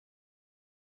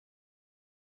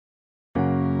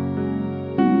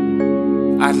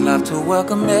I'd love to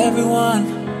welcome everyone.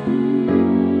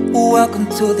 Welcome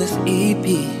to this EP.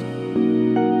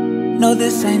 No,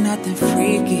 this ain't nothing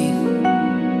freaky.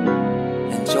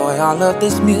 Enjoy all of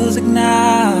this music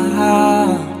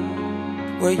now,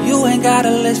 where you ain't gotta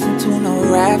listen to no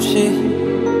rap shit,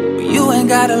 where you ain't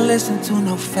gotta listen to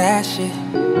no fast shit.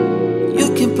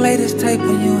 You can play this tape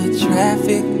when you in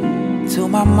traffic. To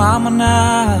my mama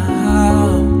now.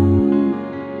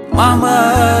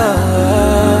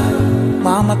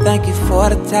 Mama, thank you for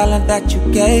the talent that you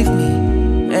gave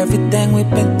me. Everything we've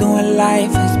been through in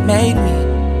life has made me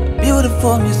a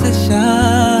beautiful musician.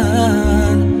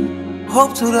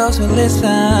 Hope to those who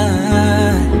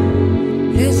listen,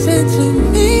 listen to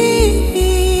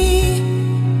me.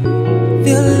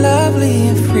 Feel lovely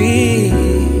and free.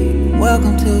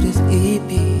 Welcome to this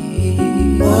EP.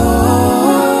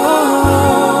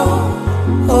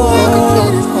 Welcome to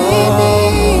this EP.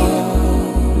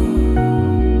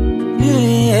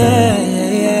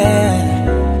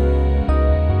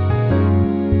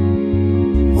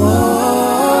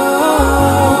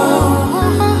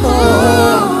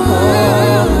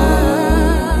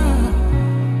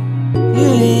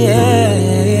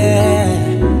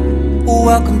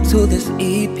 Welcome to this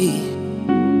EP.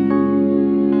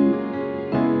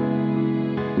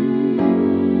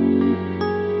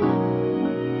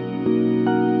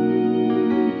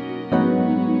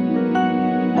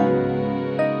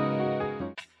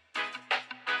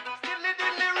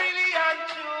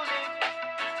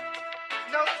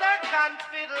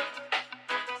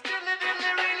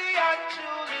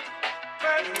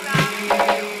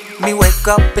 Me wake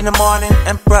up in the morning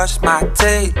and brush my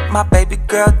teeth. My baby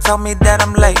girl told me that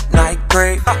I'm late night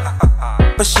great.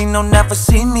 But she don't never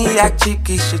see me act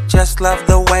cheeky. She just love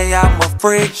the way I'm a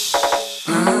freak.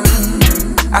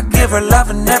 I give her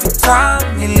loving every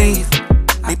time you leave.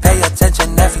 Me pay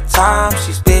attention every time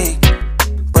she speak.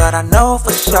 But I know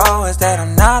for sure is that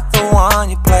I'm not the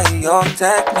one you play your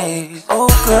techniques. Oh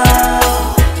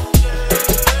girl,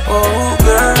 oh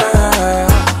girl.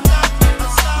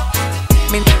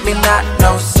 Me not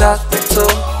no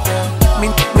substitute. Me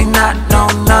not no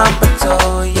number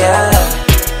two, yeah.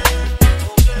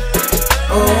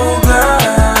 Oh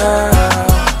girl,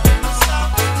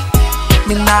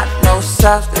 me not no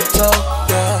substitute,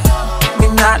 yeah. Me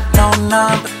not no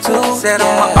number two. Said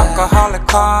I'm an alcoholic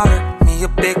caller, me a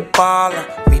big baller.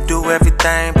 We do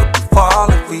everything but be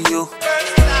falling for you.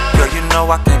 Girl, you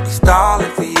know I can't be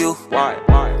stalling for you. Why?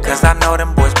 Cause I know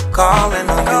them boys be calling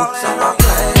on you. So I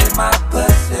play my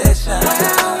position. I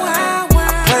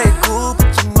play it cool,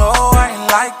 but you know I ain't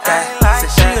like that.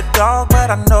 Said she a dog, but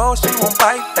I know she won't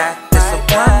bite back. It's a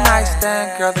one night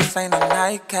stand, girl, this ain't a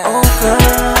nightcap. Oh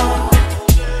girl,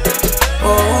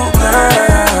 oh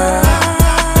girl.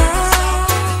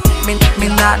 Me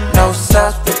not no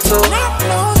substitute.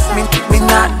 Me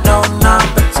not no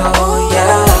number two,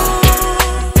 yeah.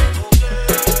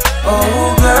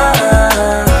 Oh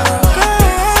girl,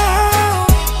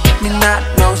 me not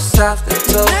no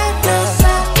substitute,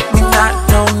 yeah. Me not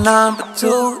no number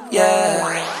two, yeah.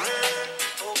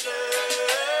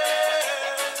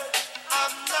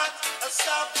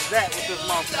 That with this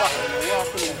motherfucker,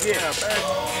 welcome to get up,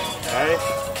 hey.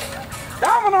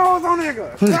 Dominoes on nigga,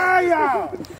 try y'all.